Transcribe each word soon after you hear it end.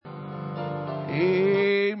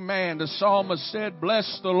Amen. The psalmist said,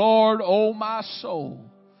 "Bless the Lord, O my soul,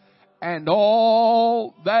 and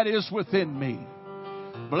all that is within me.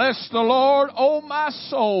 Bless the Lord, O my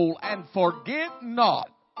soul, and forget not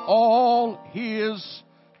all His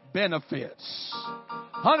benefits."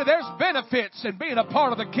 Honey, there's benefits in being a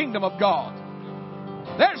part of the kingdom of God.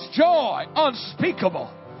 There's joy unspeakable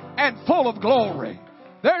and full of glory.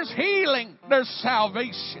 There's healing. There's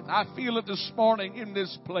salvation. I feel it this morning in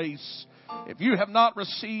this place. If you have not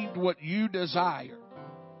received what you desire,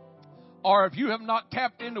 or if you have not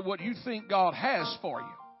tapped into what you think God has for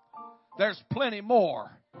you, there's plenty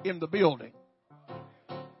more in the building.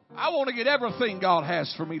 I want to get everything God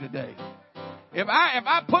has for me today. If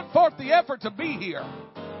I put forth the effort to be here,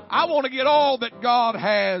 I want to get all that God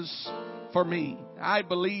has for me. I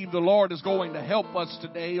believe the Lord is going to help us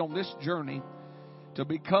today on this journey to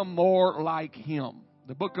become more like Him.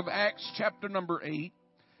 The book of Acts, chapter number 8,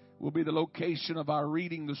 will be the location of our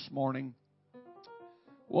reading this morning.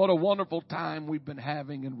 What a wonderful time we've been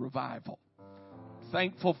having in revival.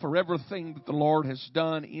 Thankful for everything that the Lord has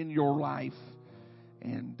done in your life.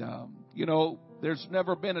 And, there's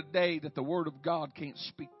never been a day that the Word of God can't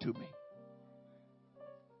speak to me.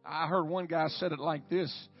 I heard one guy said it like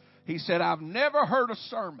this. He said, "I've never heard a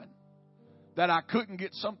sermon that I couldn't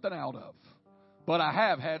get something out of, but I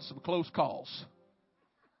have had some close calls."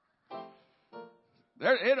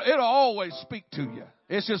 It'll always speak to you.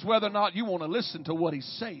 It's just whether or not you want to listen to what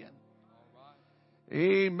He's saying.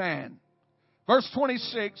 Amen. Verse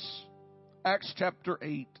 26, Acts chapter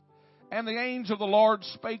 8. "And the angel of the Lord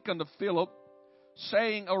spake unto Philip,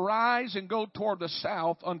 saying, Arise and go toward the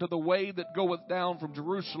south unto the way that goeth down from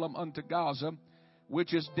Jerusalem unto Gaza,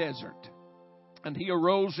 which is desert. And he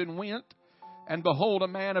arose and went, and behold, a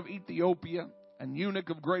man of Ethiopia, an eunuch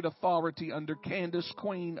of great authority under Candace,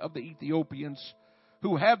 queen of the Ethiopians,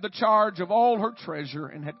 who had the charge of all her treasure,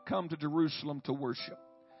 and had come to Jerusalem to worship,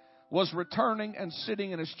 was returning and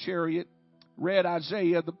sitting in his chariot, read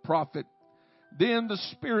Isaiah the prophet. Then the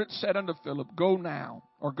Spirit said unto Philip, Go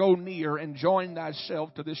near, and join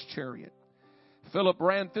thyself to this chariot. Philip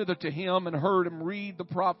ran thither to him, and heard him read the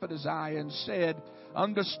prophet Isaiah, and said,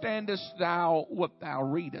 Understandest thou what thou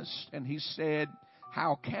readest? And he said,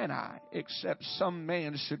 How can I, except some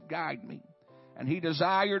man should guide me? And he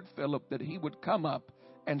desired Philip that he would come up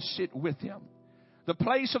and sit with him. The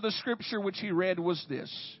place of the scripture which he read was this: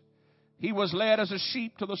 He was led as a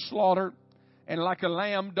sheep to the slaughter, and like a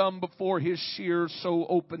lamb dumb before his shears, so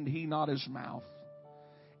opened he not his mouth.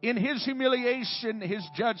 In his humiliation his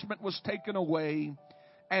judgment was taken away,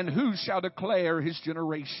 and who shall declare his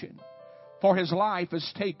generation? For his life is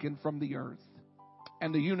taken from the earth.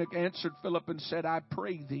 And the eunuch answered Philip and said, I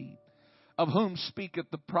pray thee, of whom speaketh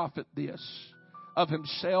the prophet this? Of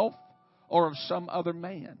himself, or of some other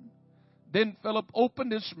man? Then Philip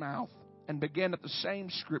opened his mouth, and began at the same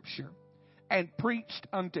scripture, and preached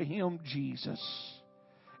unto him Jesus.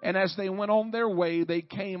 And as they went on their way, they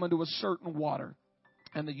came unto a certain water.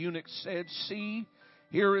 And the eunuch said, See,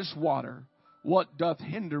 here is water. What doth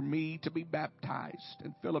hinder me to be baptized?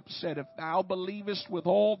 And Philip said, If thou believest with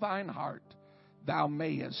all thine heart, thou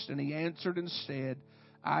mayest. And he answered and said,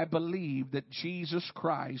 I believe that Jesus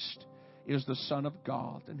Christ is the Son of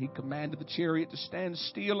God. And he commanded the chariot to stand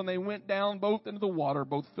still, and they went down both into the water,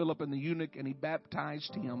 both Philip and the eunuch, and he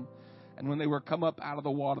baptized him. And when they were come up out of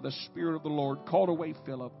the water, the Spirit of the Lord called away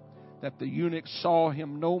Philip, that the eunuch saw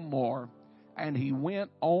him no more, and he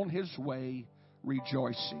went on his way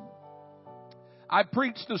rejoicing. I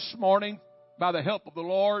preached this morning, by the help of the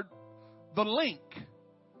Lord, the link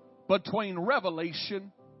between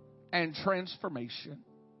revelation and transformation.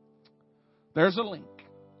 There's a link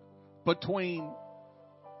between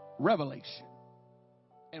revelation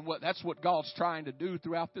and that's what God's trying to do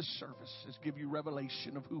throughout this service, is give you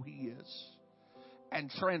revelation of who He is. And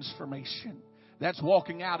transformation, that's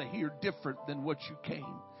walking out of here different than what you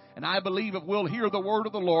came. And I believe if we'll hear the word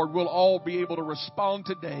of the Lord, we'll all be able to respond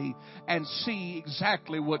today and see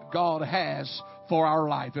exactly what God has for our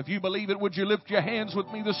life. If you believe it, would you lift your hands with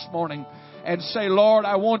me this morning and say, Lord,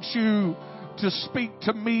 I want you to speak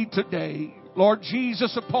to me today. Lord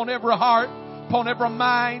Jesus, upon every heart, upon every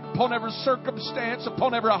mind, upon every circumstance,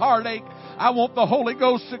 upon every heartache, I want the Holy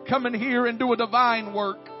Ghost to come in here and do a divine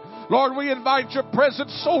work. Lord, we invite your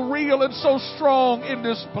presence so real and so strong in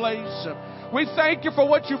this place. We thank you for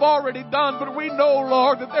what you've already done, but we know,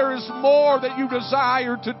 Lord, that there is more that you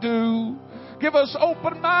desire to do. Give us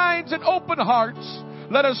open minds and open hearts.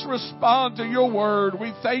 Let us respond to your word.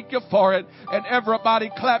 We thank you for it. And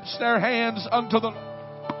everybody claps their hands unto the Lord.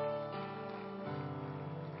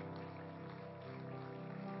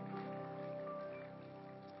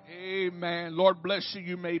 Amen. Lord bless you.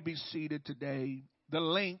 You may be seated today. The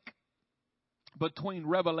link between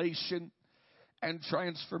revelation and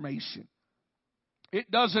transformation. It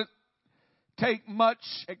doesn't take much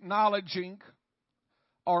acknowledging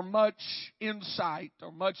or much insight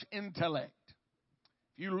or much intellect.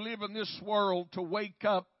 If you live in this world to wake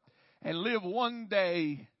up and live one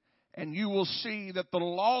day and you will see that the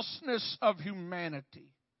lostness of humanity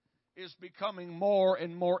is becoming more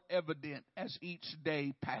and more evident as each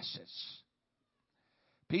day passes.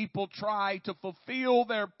 People try to fulfill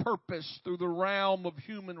their purpose through the realm of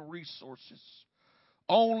human resources,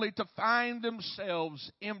 only to find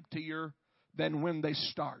themselves emptier than when they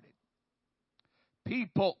started.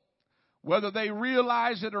 People, whether they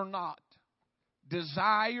realize it or not,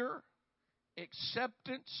 desire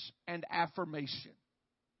acceptance and affirmation.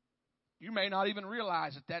 You may not even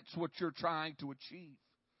realize that that's what you're trying to achieve.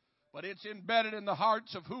 But it's embedded in the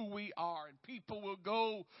hearts of who we are. And people will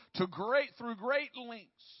go to through great lengths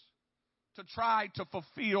to try to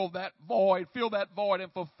fill that void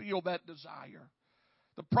and fulfill that desire.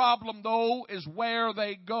 The problem, though, is where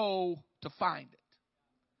they go to find it.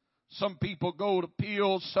 Some people go to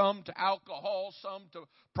pills, some to alcohol, some to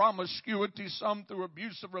promiscuity, some through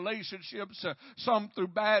abusive relationships, some through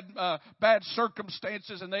bad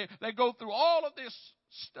circumstances. And they go through all of this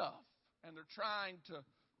stuff. And they're trying to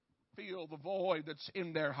feel the void that's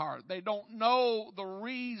in their heart. They don't know the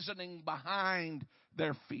reasoning behind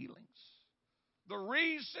their feelings. The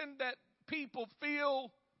reason that people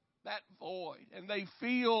feel that void and they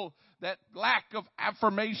feel that lack of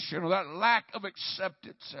affirmation or that lack of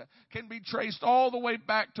acceptance can be traced all the way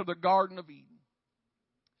back to the Garden of Eden.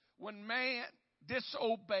 When man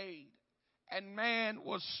disobeyed and man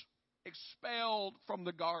was expelled from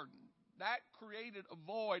the garden, that created a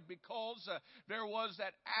void because there was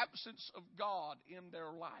that absence of God in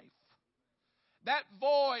their life. That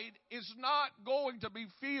void is not going to be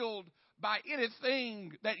filled by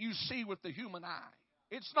anything that you see with the human eye.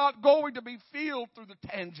 It's not going to be filled through the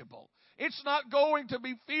tangible. It's not going to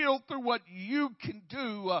be filled through what you can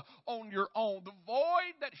do on your own. The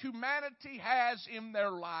void that humanity has in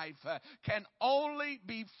their life can only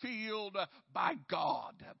be filled by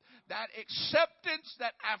God. That acceptance,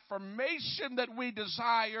 that affirmation that we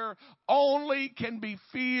desire only can be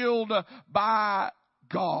filled by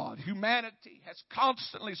God. Humanity has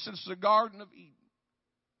constantly, since the Garden of Eden,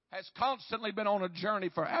 has constantly been on a journey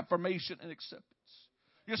for affirmation and acceptance.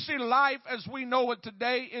 You see, life as we know it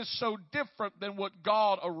today is so different than what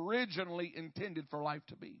God originally intended for life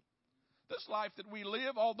to be. This life that we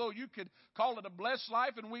live, although you could call it a blessed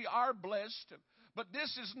life, and we are blessed, but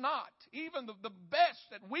this is not. Even the best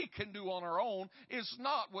that we can do on our own is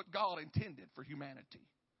not what God intended for humanity.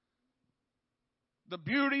 The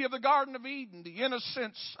beauty of the Garden of Eden, the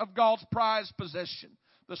innocence of God's prized possession,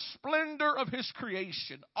 the splendor of His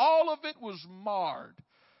creation, all of it was marred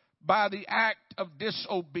by the act of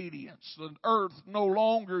disobedience. The earth no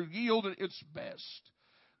longer yielded its best.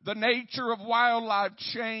 The nature of wildlife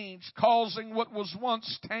changed, causing what was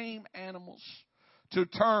once tame animals to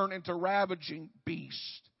turn into ravaging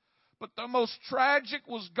beasts. But the most tragic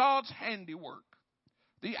was God's handiwork.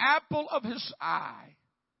 The apple of His eye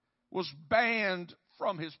was banned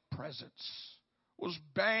from His presence, was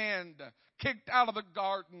banned, kicked out of the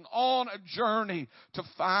garden on a journey to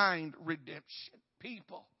find redemption.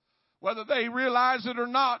 People, whether they realize it or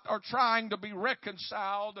not, are trying to be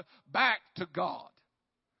reconciled back to God.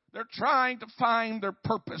 They're trying to find their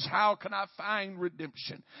purpose. How can I find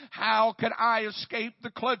redemption? How can I escape the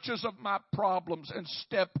clutches of my problems and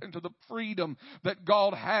step into the freedom that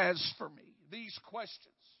God has for me? These questions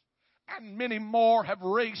and many more have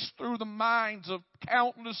raced through the minds of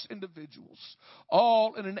countless individuals,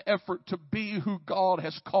 all in an effort to be who God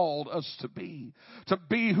has called us to be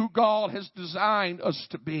who God has designed us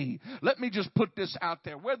to be. Let me just put this out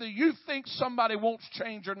there. Whether you think somebody won't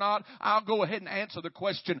change or not, I'll go ahead and answer the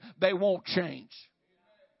question. They won't change.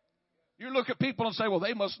 You look at people and say, well,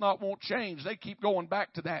 they must not want change. They keep going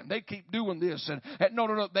back to that, and they keep doing this. And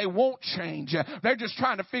no, they won't change. They're just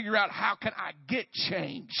trying to figure out, how can I get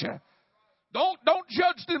change? Don't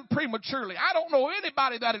judge them prematurely. I don't know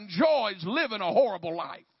anybody that enjoys living a horrible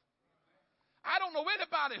life. I don't know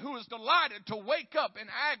anybody who is delighted to wake up in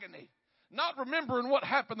agony, not remembering what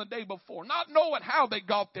happened the day before, not knowing how they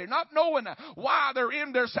got there, not knowing why they're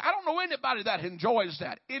in there. I don't know anybody that enjoys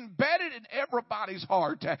that. Embedded in everybody's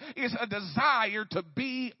heart is a desire to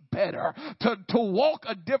be better, to walk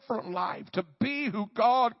a different life, to be who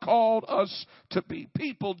God called us to be.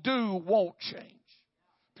 People do want change.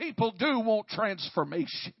 People do want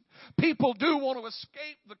transformation. People do want to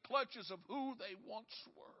escape the clutches of who they once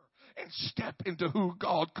were. and step into who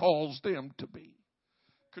God calls them to be.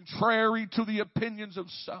 Contrary to the opinions of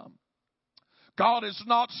some, God is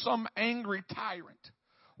not some angry tyrant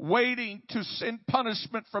waiting to send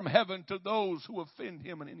punishment from heaven to those who offend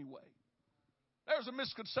him in any way. There's a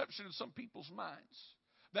misconception in some people's minds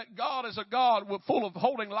that God is a God full of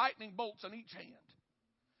holding lightning bolts in each hand.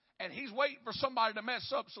 And he's waiting for somebody to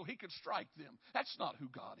mess up so he can strike them. That's not who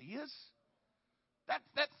God is.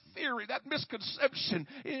 That theory, that misconception,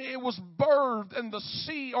 it was birthed in the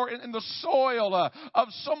sea or in the soil of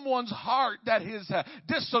someone's heart that is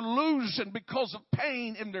disillusioned because of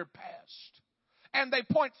pain in their past. And they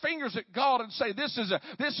point fingers at God and say, this is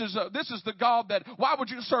the God that, why would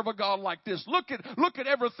you serve a God like this? Look at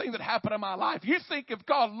everything that happened in my life. You think if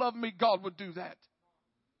God loved me, God would do that?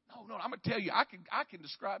 No, I'm going to tell you, I can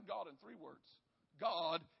describe God in 3 words.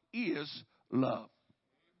 God is love.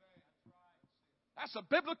 That's a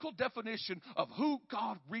biblical definition of who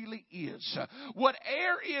God really is. What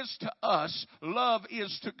air is to us, love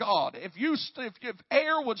is to God. If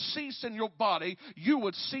air would cease in your body, you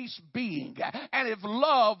would cease being. And if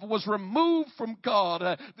love was removed from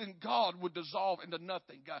God, then God would dissolve into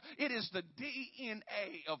nothing. It is the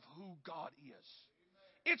DNA of who God is.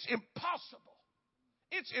 It's impossible.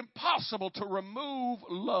 It's impossible to remove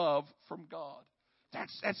love from God.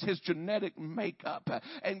 That's his genetic makeup.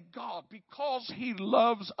 And God, because he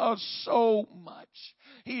loves us so much,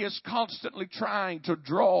 he is constantly trying to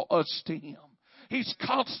draw us to him. He's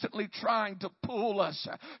constantly trying to pull us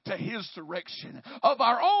to his direction. Of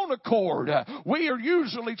our own accord, we are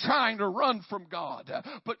usually trying to run from God.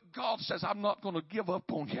 But God says, I'm not going to give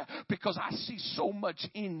up on you because I see so much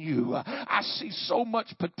in you. I see so much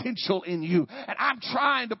potential in you. And I'm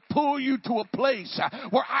trying to pull you to a place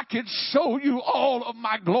where I can show you all of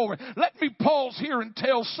my glory. Let me pause here and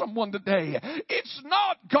tell someone today, it's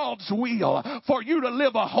not God's will for you to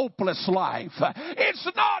live a hopeless life. It's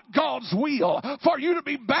not God's will for you to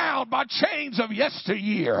be bound by chains of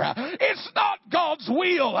yesteryear. It's not God's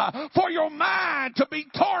will for your mind to be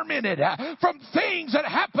tormented from things that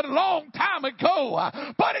happened a long time ago.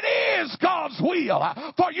 But it is God's will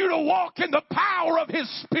for you to walk in the power of his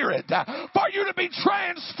Spirit, for you to be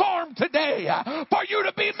transformed today, for you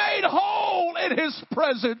to be made whole in his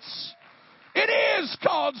presence. It is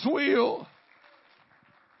God's will.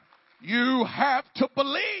 You have to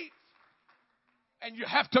believe. And you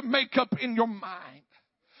have to make up in your mind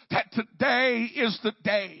that today is the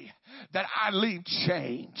day that I leave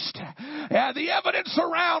changed. The evidence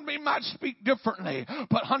around me might speak differently,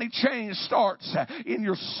 but honey, change starts in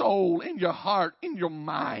your soul, in your heart, in your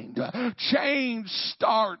mind. Change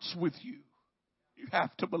starts with you. You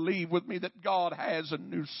have to believe with me that God has a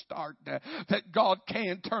new start, that God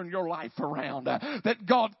can turn your life around, that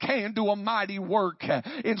God can do a mighty work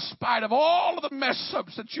in spite of all of the mess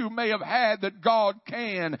ups that you may have had, that God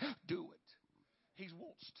can do it.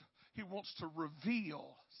 He wants to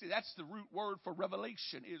reveal. See, that's the root word for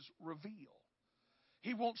revelation is reveal.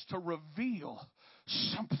 He wants to reveal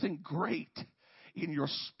something great in your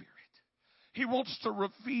spirit. He wants to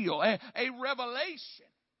reveal a revelation.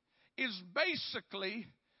 Is basically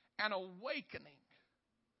an awakening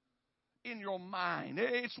in your mind.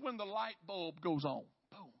 It's when the light bulb goes on.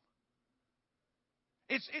 Boom.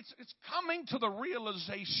 It's coming to the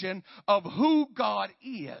realization of who God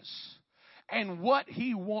is and what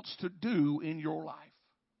he wants to do in your life.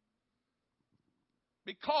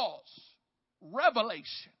 Because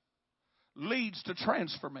revelation leads to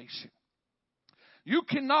transformation. You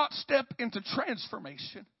cannot step into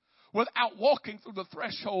transformation without walking through the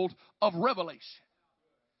threshold of revelation.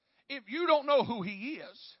 If you don't know who he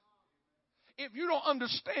is, if you don't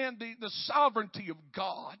understand the sovereignty of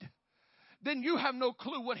God, then you have no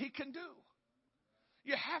clue what he can do.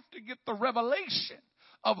 You have to get the revelation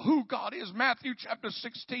of who God is. Matthew chapter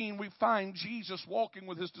 16, we find Jesus walking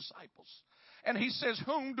with his disciples. And he says,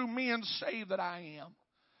 whom do men say that I am?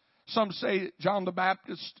 Some say John the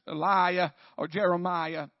Baptist, Elijah, or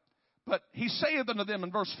Jeremiah. But he saith unto them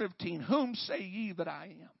in verse 15, whom say ye that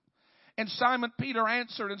I am? And Simon Peter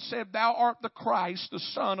answered and said, thou art the Christ, the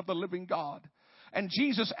Son of the living God. And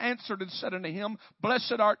Jesus answered and said unto him,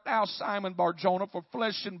 blessed art thou, Simon Bar-Jonah, for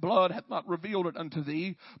flesh and blood hath not revealed it unto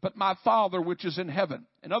thee, but my Father which is in heaven.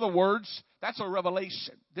 In other words, that's a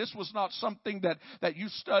revelation. This was not something that you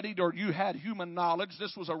studied or you had human knowledge.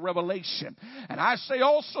 This was a revelation. And I say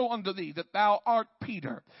also unto thee that thou art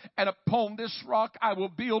Peter, and upon this rock I will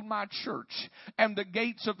build my church, and the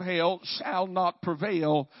gates of hell shall not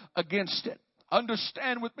prevail against it.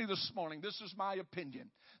 Understand with me this morning, this is my opinion,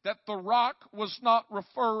 that the rock was not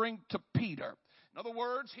referring to Peter. In other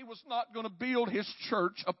words, he was not going to build his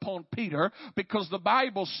church upon Peter, because the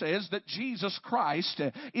Bible says that Jesus Christ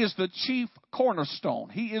is the chief cornerstone.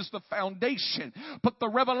 He is the foundation. But the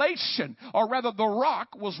revelation, or rather the rock,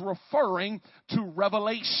 was referring to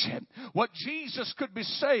revelation. What Jesus could be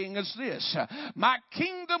saying is this: my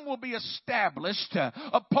kingdom will be established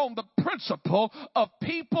upon the principle of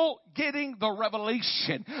people getting the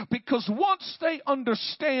revelation. Because once they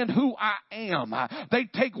understand who I am, they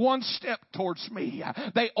take one step towards me.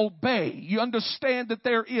 They obey. You understand that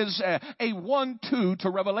there is a 1-2 to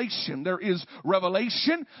revelation. There is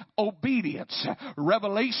revelation, obedience.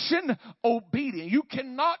 Revelation, obedience. You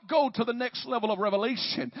cannot go to the next level of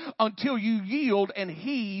revelation until you yield and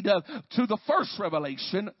heed to the first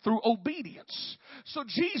revelation through obedience. So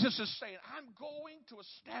Jesus is saying, I'm going to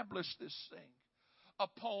establish this thing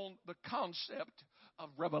upon the concept of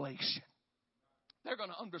revelation. They're going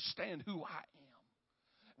to understand who I am.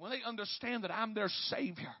 When they understand that I'm their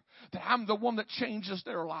Savior, that I'm the one that changes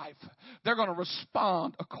their life, they're going to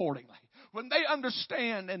respond accordingly. When they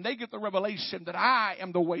understand and they get the revelation that I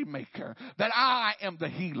am the way maker, that I am the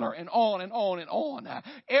healer, and on and on and on,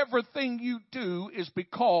 everything you do is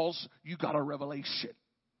because you got a revelation.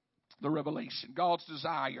 The revelation. God's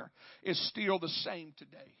desire is still the same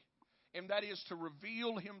today, and that is to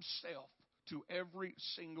reveal himself to every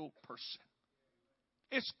single person.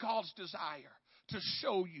 It's God's desire to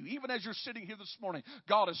show you. Even as you're sitting here this morning,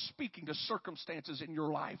 God is speaking to circumstances in your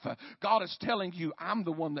life. God is telling you, I'm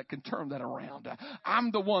the one that can turn that around.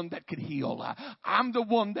 I'm the one that can heal. I'm the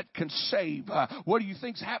one that can save. What do you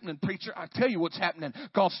think's happening, preacher? I tell you what's happening.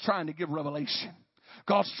 God's trying to give revelation.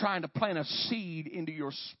 God's trying to plant a seed into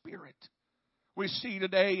your spirit. We see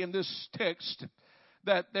today in this text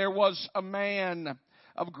that there was a man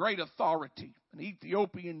of great authority, an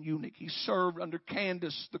Ethiopian eunuch. He served under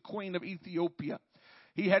Candace, the queen of Ethiopia.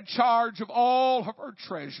 He had charge of all of her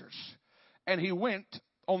treasures, and he went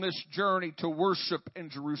on this journey to worship in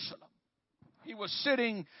Jerusalem. He was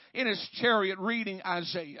sitting in his chariot reading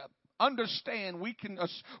Isaiah. Understand, we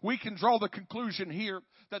can draw the conclusion here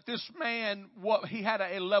that this man, he had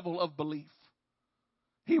a level of belief.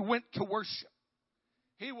 He went to worship.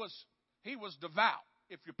 He was devout,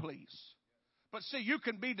 if you please. But see, you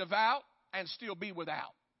can be devout and still be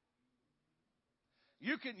without.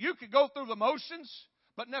 You can go through the motions,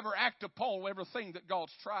 but never act upon everything that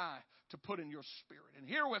God's trying to put in your spirit. And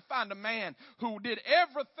here we find a man who did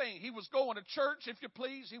everything. He was going to church, if you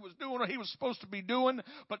please. He was doing what he was supposed to be doing,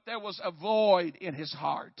 but there was a void in his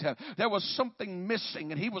heart. There was something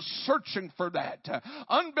missing, and he was searching for that.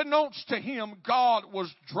 Unbeknownst to him, God was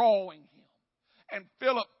drawing him. And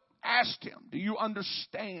Philip asked him, do you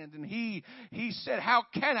understand? And he said, how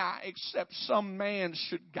can I except some man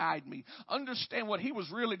should guide me? Understand, what he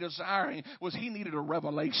was really desiring was he needed a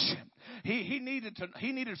revelation. He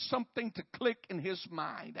needed something to click in his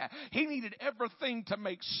mind. He needed everything to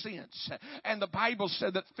make sense. And the Bible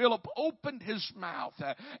said that Philip opened his mouth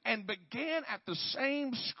and began at the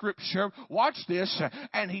same scripture. Watch this.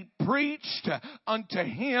 And he preached unto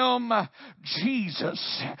him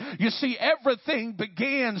Jesus. You see, everything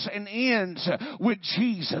begins and ends with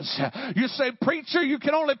Jesus. You say, preacher, you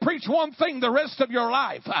can only preach one thing the rest of your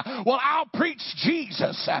life. Well, I'll preach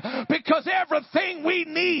Jesus, because everything we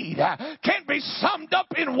need can be summed up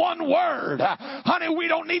in one word. Honey, we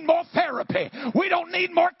don't need more therapy. We don't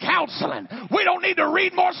need more counseling. We don't need to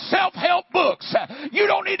read more self-help books. You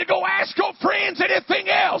don't need to go ask your friends anything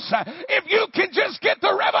else. If you can just get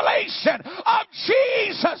the revelation of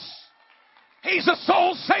Jesus. He's the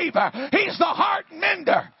soul saver. He's the heart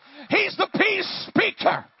mender. He's the peace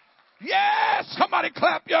speaker. Yes, somebody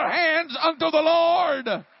clap your hands unto the Lord.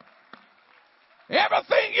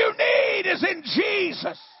 Everything you need is in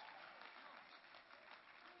Jesus.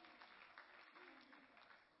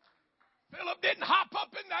 Philip didn't hop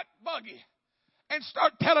up in that buggy and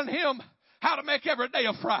start telling him how to make every day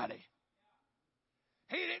a Friday.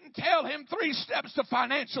 He didn't tell him 3 steps to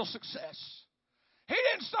financial success. He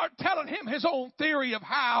didn't start telling him his own theory of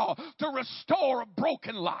how to restore a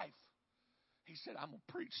broken life. He said, I'm going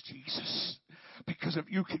to preach Jesus. Because if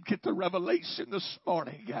you can get the revelation this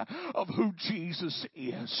morning of who Jesus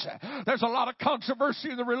is. There's a lot of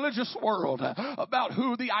controversy in the religious world about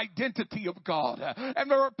who the identity of God. And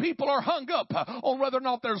there are people are hung up on whether or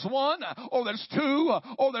not there's one, or there's two,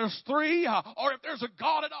 or there's three, or if there's a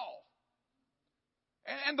God at all.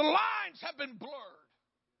 And the lines have been blurred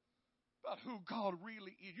about who God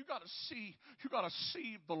really is. You got to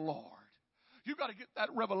see the Lord. You got to get that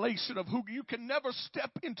revelation of who you can never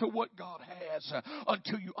step into what God has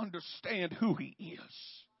until you understand who He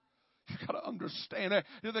is. You got to understand that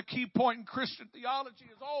the key point in Christian theology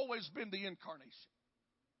has always been the incarnation.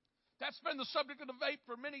 That's been the subject of debate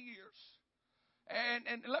for many years.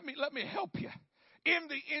 And let me help you. In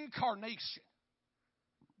the incarnation,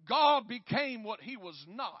 God became what he was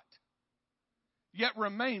not, yet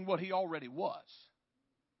remained what he already was.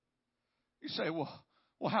 You say, well,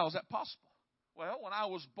 how is that possible? Well, when I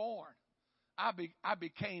was born, I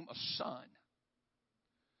became a son.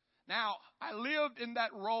 Now, I lived in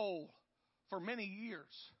that role for many years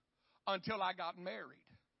until I got married.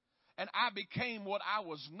 And I became what I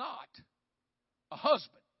was not, a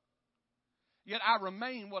husband. Yet I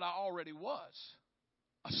remained what I already was,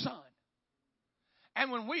 a son.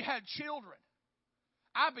 And when we had children,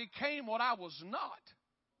 I became what I was not,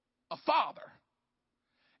 a father.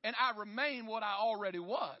 And I remained what I already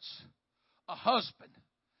was, a husband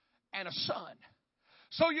and a son.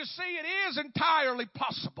 So you see, it is entirely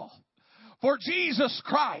possible for Jesus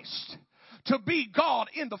Christ to be God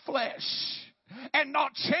in the flesh and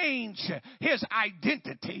not change his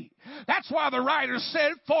identity. That's why the writer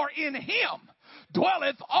said, for in him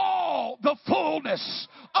dwelleth all the fullness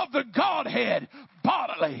of the Godhead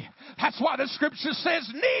bodily. That's why the scripture says,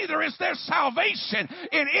 neither is there salvation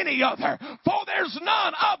in any other, for there's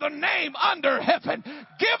none other name under heaven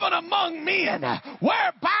given among men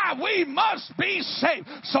whereby we must be saved.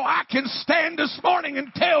 So I can stand this morning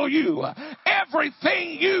and tell you,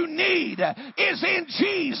 everything you need is in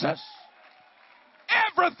Jesus.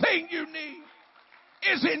 Everything you need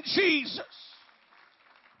is in Jesus.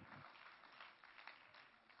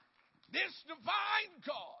 This divine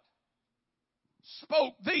God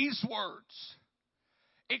spoke these words,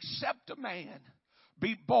 except a man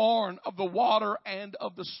be born of the water and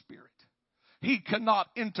of the Spirit, he cannot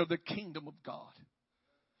enter the kingdom of God.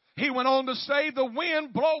 He went on to say, the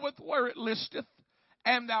wind bloweth where it listeth,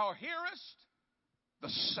 and thou hearest the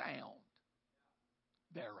sound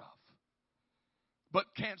thereof, but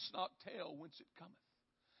canst not tell whence it cometh.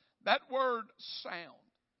 That word sound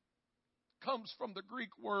comes from the Greek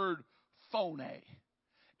word phone.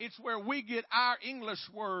 It's where we get our English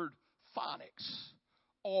word phonics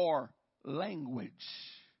or language.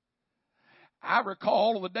 I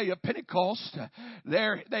recall on the day of Pentecost,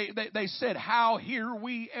 they said, how hear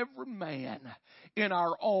we every man in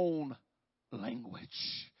our own language.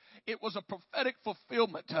 It was a prophetic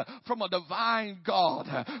fulfillment from a divine God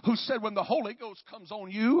who said when the Holy Ghost comes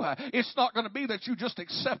on you, it's not going to be that you just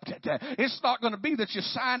accept it. It's not going to be that you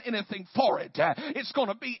sign anything for it. It's going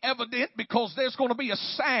to be evident because there's going to be a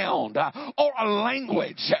sound or a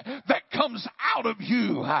language that comes out of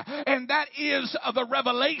you. And that is the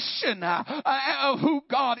revelation of who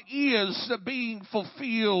God is being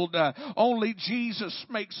fulfilled. Only Jesus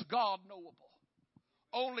makes God knowable.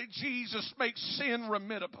 Only Jesus makes sin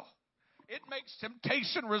remittable. It makes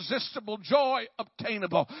temptation resistible, joy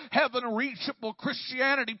obtainable, heaven reachable,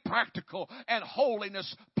 Christianity practical, and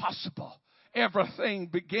holiness possible. Everything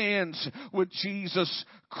begins with Jesus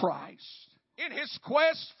Christ. In his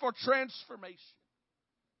quest for transformation,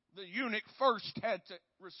 the eunuch first had to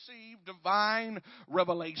receive divine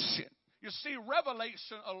revelation. You see,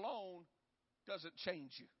 revelation alone doesn't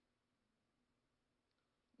change you.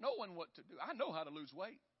 Knowing what to do. I know how to lose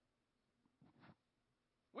weight.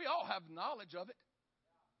 We all have knowledge of it.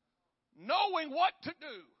 Knowing what to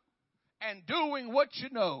do and doing what you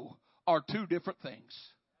know are two different things.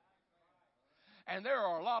 And there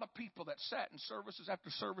are a lot of people that sat in services after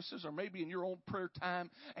services or maybe in your own prayer time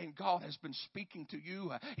and God has been speaking to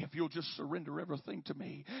you. If you'll just surrender everything to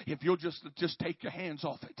me. If you'll just take your hands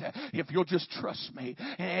off it. If you'll just trust me.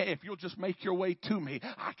 If you'll just make your way to me.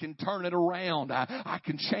 I can turn it around. I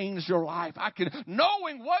can change your life.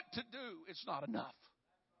 Knowing what to do, it's not enough.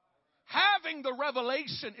 Having the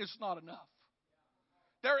revelation is not enough.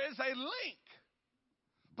 There is a link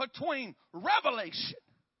between revelation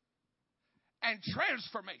and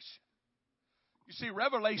transformation. You see,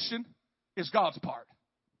 revelation is God's part.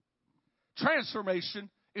 Transformation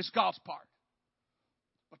is God's part.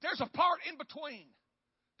 But there's a part in between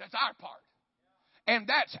that's our part. And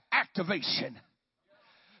that's activation.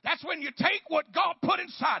 That's when you take what God put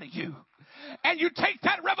inside of you and you take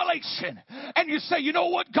that revelation and you say, you know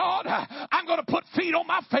what, God, I'm going to put feet on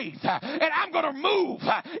my faith and I'm going to move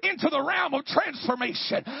into the realm of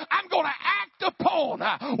transformation. I'm going to act upon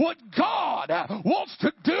what God wants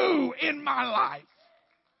to do in my life.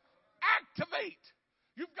 Activate.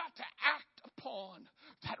 You've got to act upon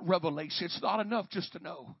that revelation. It's not enough just to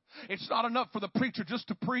know. It's not enough for the preacher just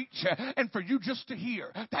to preach and for you just to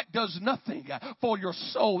hear. That does nothing for your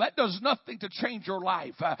soul. That does nothing to change your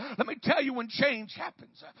life. Let me tell you when change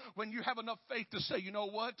happens. when you have enough faith to say, you know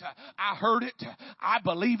what, I heard it, I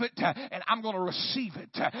believe it, and I'm going to receive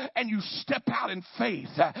it. And you step out in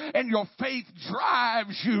faith, and your faith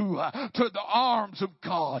drives you to the arms of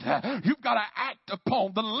God. You've got to act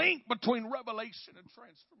upon the link between revelation and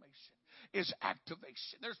transformation is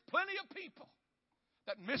activation. There's plenty of people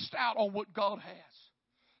that missed out on what God has.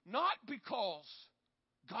 Not because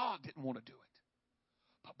God didn't want to do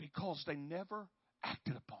it, but because they never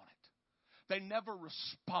acted upon it. They never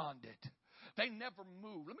responded. They never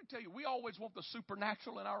moved. Let me tell you, we always want the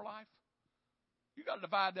supernatural in our life. You got to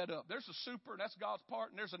divide that up. There's a super, and that's God's part,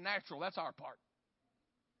 and there's a natural, that's our part.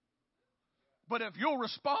 But if you'll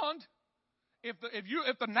respond, if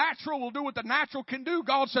the natural will do what the natural can do,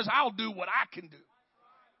 God says, I'll do what I can do.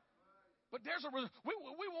 But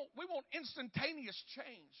we want instantaneous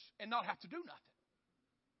change and not have to do nothing.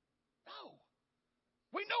 No.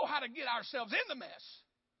 We know how to get ourselves in the mess.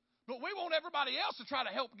 But we want everybody else to try to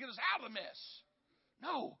help get us out of the mess.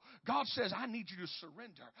 No. God says, I need you to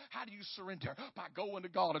surrender. How do you surrender? By going to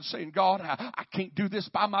God and saying, God, I can't do this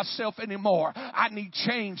by myself anymore. I need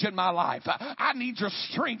change in my life. I need your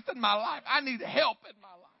strength in my life. I need help in my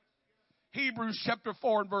life. Hebrews chapter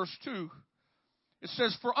 4 and verse 2. It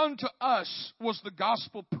says, for unto us was the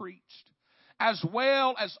gospel preached, as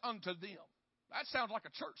well as unto them. That sounds like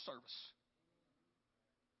a church service.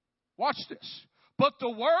 Watch this. But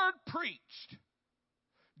the word preached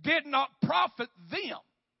did not profit them,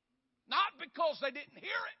 not because they didn't hear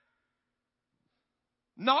it,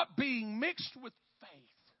 not being mixed with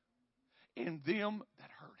faith in them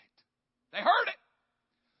that heard it. They heard it,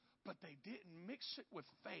 but they didn't mix it with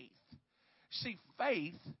faith. See,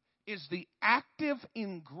 faith is the active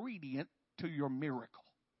ingredient to your miracle.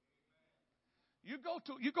 You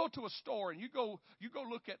go to a store and you go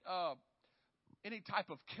look at any type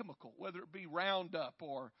of chemical, whether it be Roundup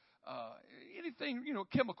or anything,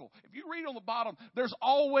 chemical. If you read on the bottom, there's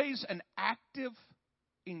always an active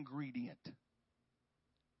ingredient.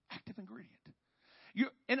 Active ingredient.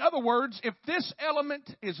 In other words, if this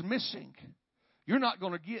element is missing, you're not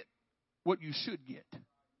going to get what you should get.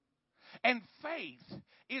 And faith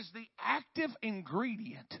is the active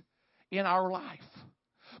ingredient in our life.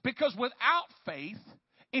 Because without faith,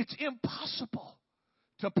 it's impossible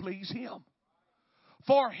to please Him.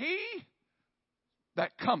 For he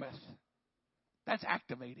that cometh, that's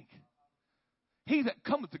activating. He that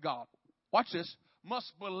cometh to God, watch this,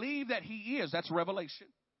 must believe that He is, that's revelation.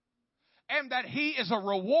 And that He is a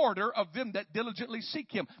rewarder of them that diligently seek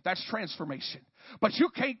Him. That's transformation. But you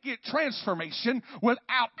can't get transformation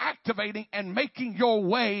without activating and making your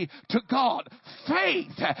way to God.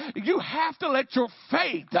 Faith. You have to let your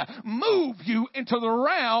faith move you into the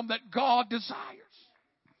realm that God desires.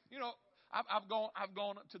 I've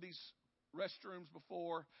gone to these restrooms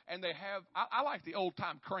before, and they have, I like the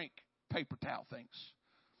old-time crank paper towel things.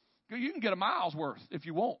 You can get a mile's worth if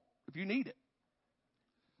you want, if you need it.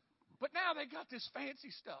 But now they got this fancy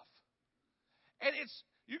stuff. And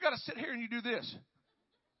you got to sit here and you do this.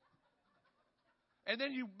 And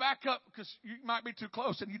then you back up because you might be too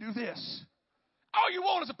close and you do this. All you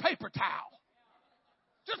want is a paper towel.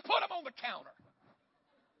 Just put them on the counter.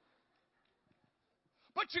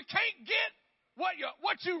 But you can't get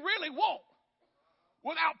what you really want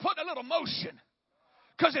without putting a little motion.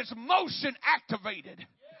 Because it's motion activated.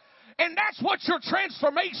 And that's what your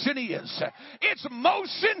transformation is. It's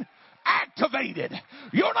motion activated.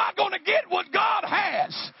 You're not going to get what God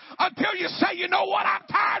has until you say, you know what, I'm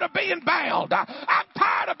tired of being bound. I'm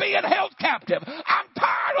tired of being held captive. I'm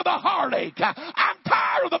tired of the heartache. I'm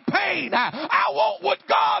tired of the pain. I want what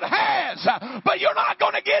God has. But you're not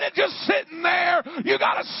going to get it just sitting there. You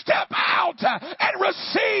got to step out and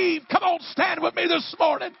receive. Come on, stand with me this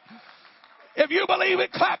morning. If you believe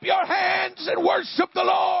it, clap your hands and worship the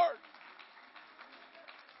Lord.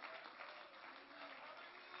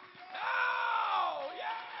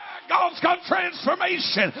 God's got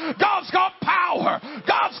transformation. God's got power.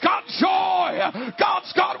 God's got joy.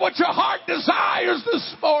 God's got what your heart desires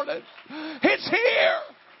this morning. It's here.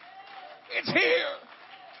 It's here.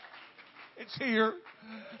 It's here.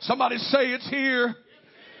 Somebody say it's here.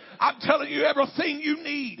 I'm telling you, everything you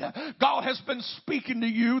need. God has been speaking to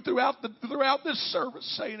you throughout this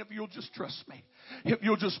service, saying, if you'll just trust me, if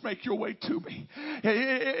you'll just make your way to me,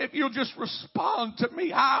 if you'll just respond to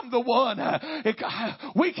me, I'm the one.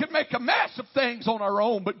 We can make a mess of things on our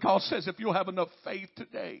own, but God says, if you'll have enough faith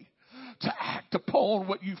today to act upon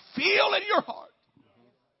what you feel in your heart,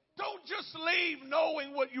 don't just leave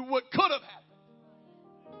knowing what could have happened.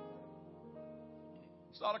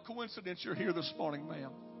 It's not a coincidence you're here this morning,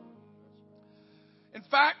 ma'am. In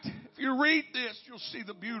fact, if you read this, you'll see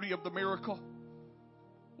the beauty of the miracle.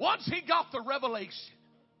 Once he got the revelation,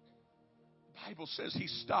 the Bible says he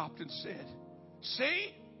stopped and said,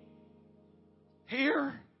 see,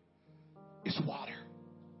 here is water.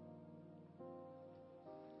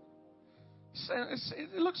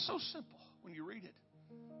 It looks so simple when you read it.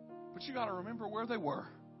 But you got to remember where they were.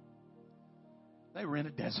 They were in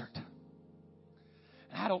a desert.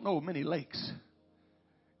 And I don't know of many lakes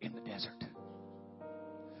in the desert.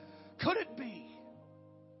 Could it be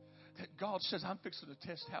that God says, I'm fixing to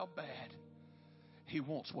test how bad he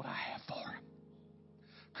wants what I have for him?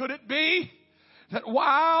 Could it be that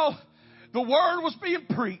while the word was being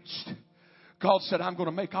preached, God said, I'm going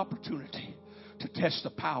to make opportunity to test the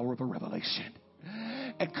power of a revelation?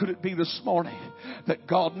 And could it be this morning that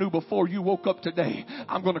God knew before you woke up today,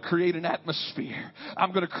 I'm going to create an atmosphere.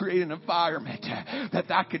 I'm going to create an environment that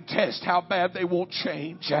I can test how bad they won't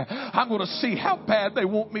change. I'm going to see how bad they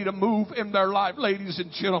want me to move in their life. Ladies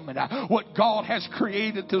and gentlemen, what God has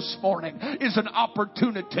created this morning is an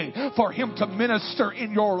opportunity for him to minister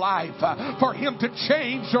in your life, for him to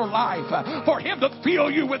change your life, for him to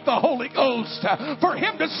fill you with the Holy Ghost, for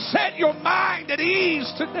him to set your mind at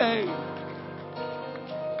ease today.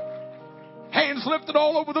 Hands lifted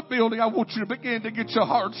all over the building. I want you to begin to get your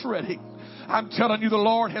hearts ready. I'm telling you, the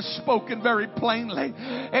Lord has spoken very plainly.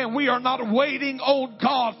 And we are not waiting on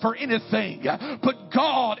God for anything. But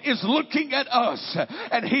God is looking at us.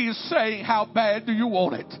 And He's saying, how bad do you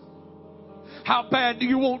want it? How bad do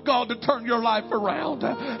you want God to turn your life around?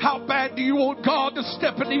 How bad do you want God to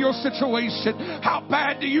step into your situation? How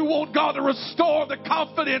bad do you want God to restore the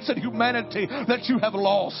confidence in humanity that you have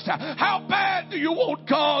lost? How bad do you want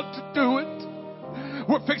God to do it?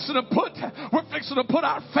 We're fixing to put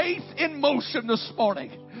our faith in motion this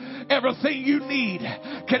morning. Everything you need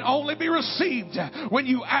can only be received when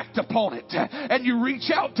you act upon it and you reach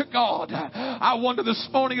out to God. I wonder this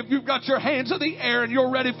morning if you've got your hands in the air and you're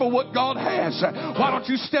ready for what God has. Why don't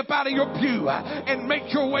you step out of your pew and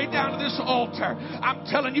make your way down to this altar? I'm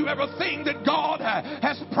telling you, everything that God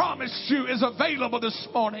has promised you is available this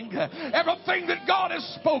morning. Everything that God has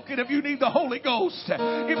spoken. If you need the Holy Ghost,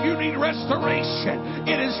 if you need restoration,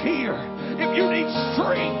 it is here. If you need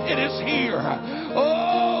strength, it is here.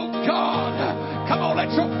 Oh, God, come on,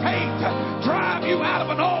 let your faith drive you out of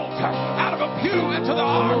an altar, out of a pew, into the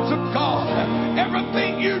arms of God.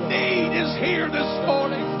 Everything you need is here this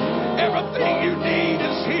morning.